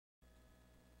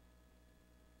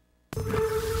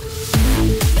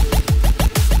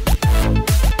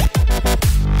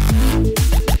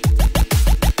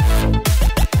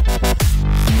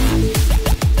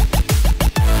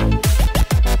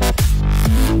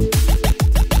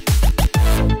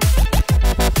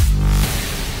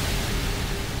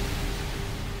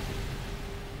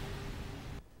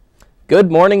Good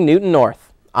morning, Newton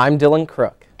North. I'm Dylan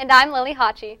Crook. And I'm Lily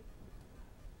Hachi.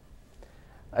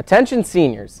 Attention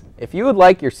seniors, if you would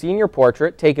like your senior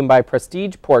portrait taken by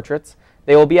Prestige Portraits,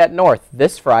 they will be at North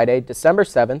this Friday, December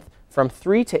 7th from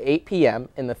 3 to 8 p.m.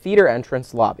 in the theater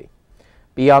entrance lobby.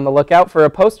 Be on the lookout for a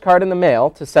postcard in the mail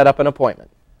to set up an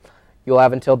appointment. You'll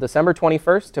have until December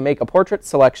 21st to make a portrait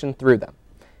selection through them.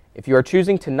 If you are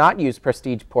choosing to not use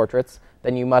Prestige Portraits,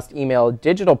 then you must email a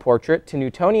digital portrait to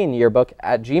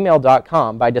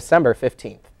newtonianyearbook@gmail.com by December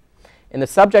 15th. In the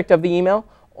subject of the email,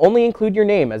 only include your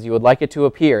name as you would like it to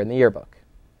appear in the yearbook.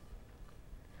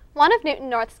 One of Newton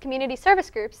North's community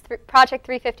service groups, Project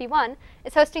 351,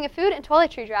 is hosting a food and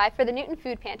toiletry drive for the Newton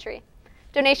Food Pantry.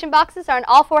 Donation boxes are in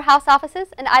all 4 house offices,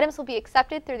 and items will be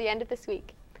accepted through the end of this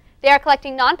week. They are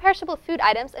collecting non-perishable food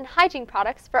items and hygiene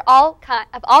products of all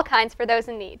kinds for those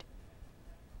in need.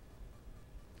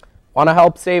 Want to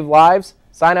help save lives?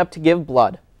 Sign up to give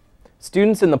blood.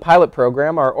 Students in the pilot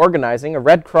program are organizing a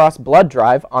Red Cross blood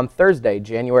drive on Thursday,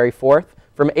 January 4th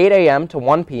from 8 a.m. to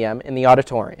 1 p.m. in the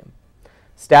auditorium.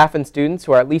 Staff and students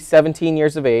who are at least 17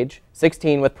 years of age,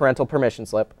 16 with parental permission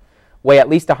slip, weigh at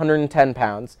least 110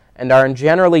 pounds, and are in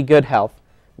generally good health,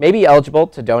 may be eligible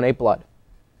to donate blood.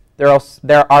 There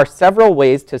are several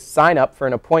ways to sign up for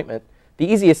an appointment. The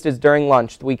easiest is during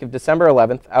lunch the week of December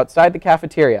 11th outside the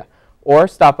cafeteria, or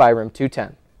stop by room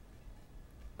 210.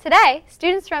 Today,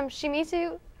 students from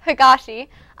Shimizu Higashi,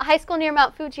 a high school near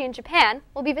Mount Fuji in Japan,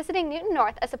 will be visiting Newton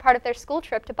North as a part of their school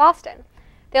trip to Boston.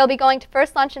 They will be going to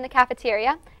first lunch in the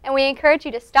cafeteria, and we encourage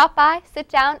you to stop by, sit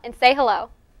down, and say hello.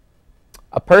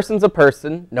 A person's a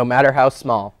person, no matter how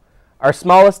small. Our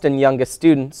smallest and youngest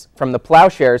students from the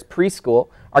Plowshares Preschool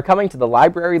are coming to the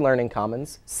Library Learning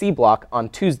Commons C Block on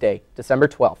Tuesday, December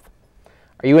 12th.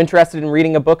 Are you interested in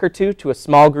reading a book or two to a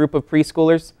small group of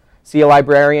preschoolers? See a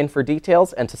librarian for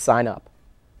details and to sign up.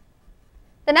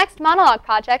 The next monologue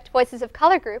project, Voices of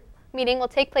Color Group, meeting will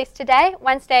take place today,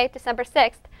 Wednesday, December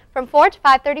 6th, from 4 to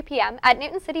 5:30 p.m. at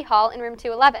Newton City Hall in room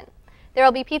 211. There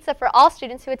will be pizza for all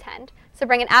students who attend, so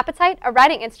bring an appetite, a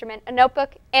writing instrument, a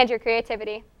notebook, and your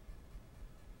creativity.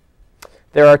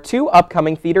 There are 2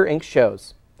 upcoming Theater Inc.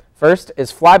 shows. First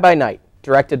is Fly By Night,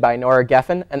 directed by Nora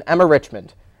Geffen and Emma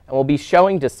Richmond, and will be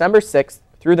showing December 6th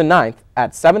through the 9th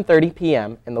at 7:30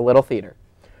 p.m. in the Little Theater.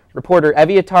 Reporter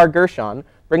Eviatar Gershon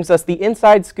brings us the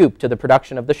inside scoop to the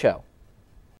production of the show.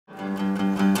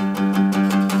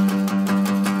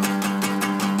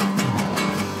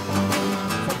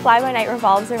 Fly By Night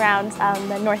revolves around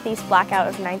the Northeast blackout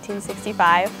of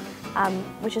 1965,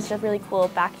 which is a really cool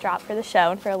backdrop for the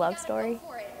show and for a love story.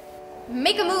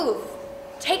 Make a move.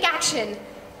 Take action.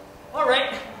 All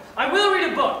right, I will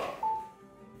read a book.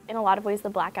 In a lot of ways, the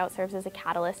blackout serves as a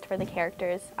catalyst for the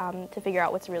characters to figure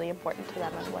out what's really important to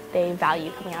them and what they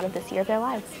value coming out of this year of their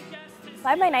lives.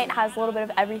 Fly By Night has a little bit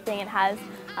of everything. It has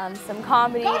some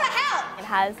comedy, Go to hell! It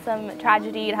has some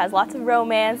tragedy, it has lots of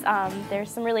romance, there's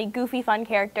some really goofy, fun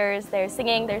characters, there's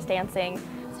singing, there's dancing.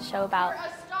 It's a show about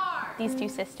these 2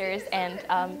 sisters and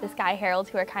this guy Harold,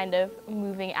 who are kind of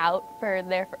moving out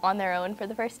on their own for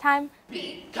the first time.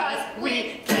 Because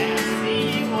we can't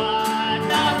see what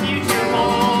the future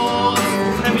holds,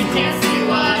 and we can't see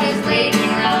what is waiting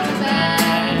around the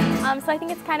bend. So I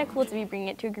think it's kind of cool to be bringing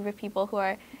it to a group of people who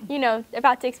are, you know,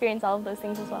 about to experience all of those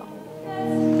things as well. I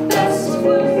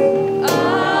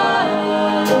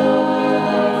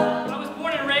was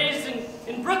born and raised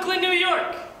in Brooklyn, New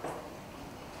York.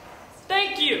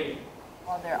 Thank you.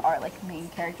 While there are like main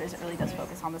characters, it really does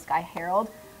focus on this guy Harold.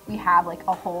 We have like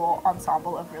a whole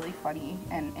ensemble of really funny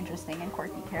and interesting and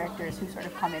quirky characters who sort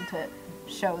of come in to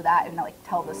show that and like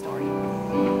tell the story.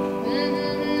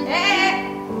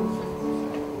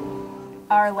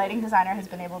 Our lighting designer has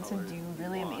been able to do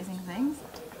really amazing things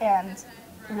and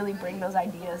really bring those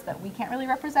ideas that we can't really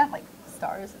represent, like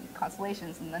stars and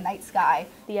constellations and the night sky.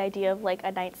 The idea of like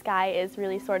a night sky is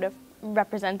really sort of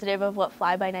representative of what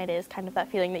Fly By Night is, kind of that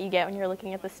feeling that you get when you're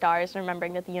looking at the stars and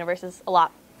remembering that the universe is a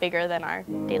lot bigger than our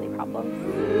daily problems.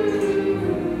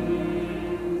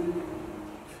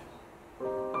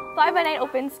 Fly By Night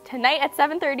opens tonight at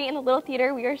 7:30 in the Little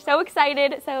Theater. We are so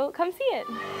excited, so come see it.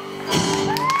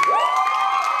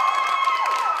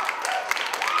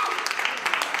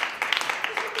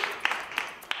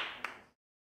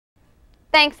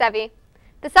 Thanks, Evie.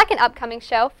 The second upcoming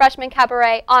show, Freshman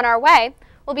Cabaret On Our Way,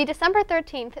 will be December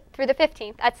 13th through the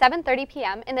 15th at 7:30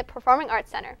 p.m. in the Performing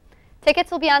Arts Center. Tickets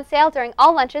will be on sale during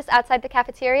all lunches outside the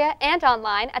cafeteria and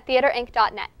online at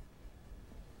theaterinc.net.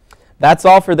 That's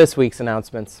all for this week's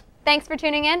announcements. Thanks for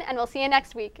tuning in, and we'll see you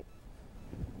next week.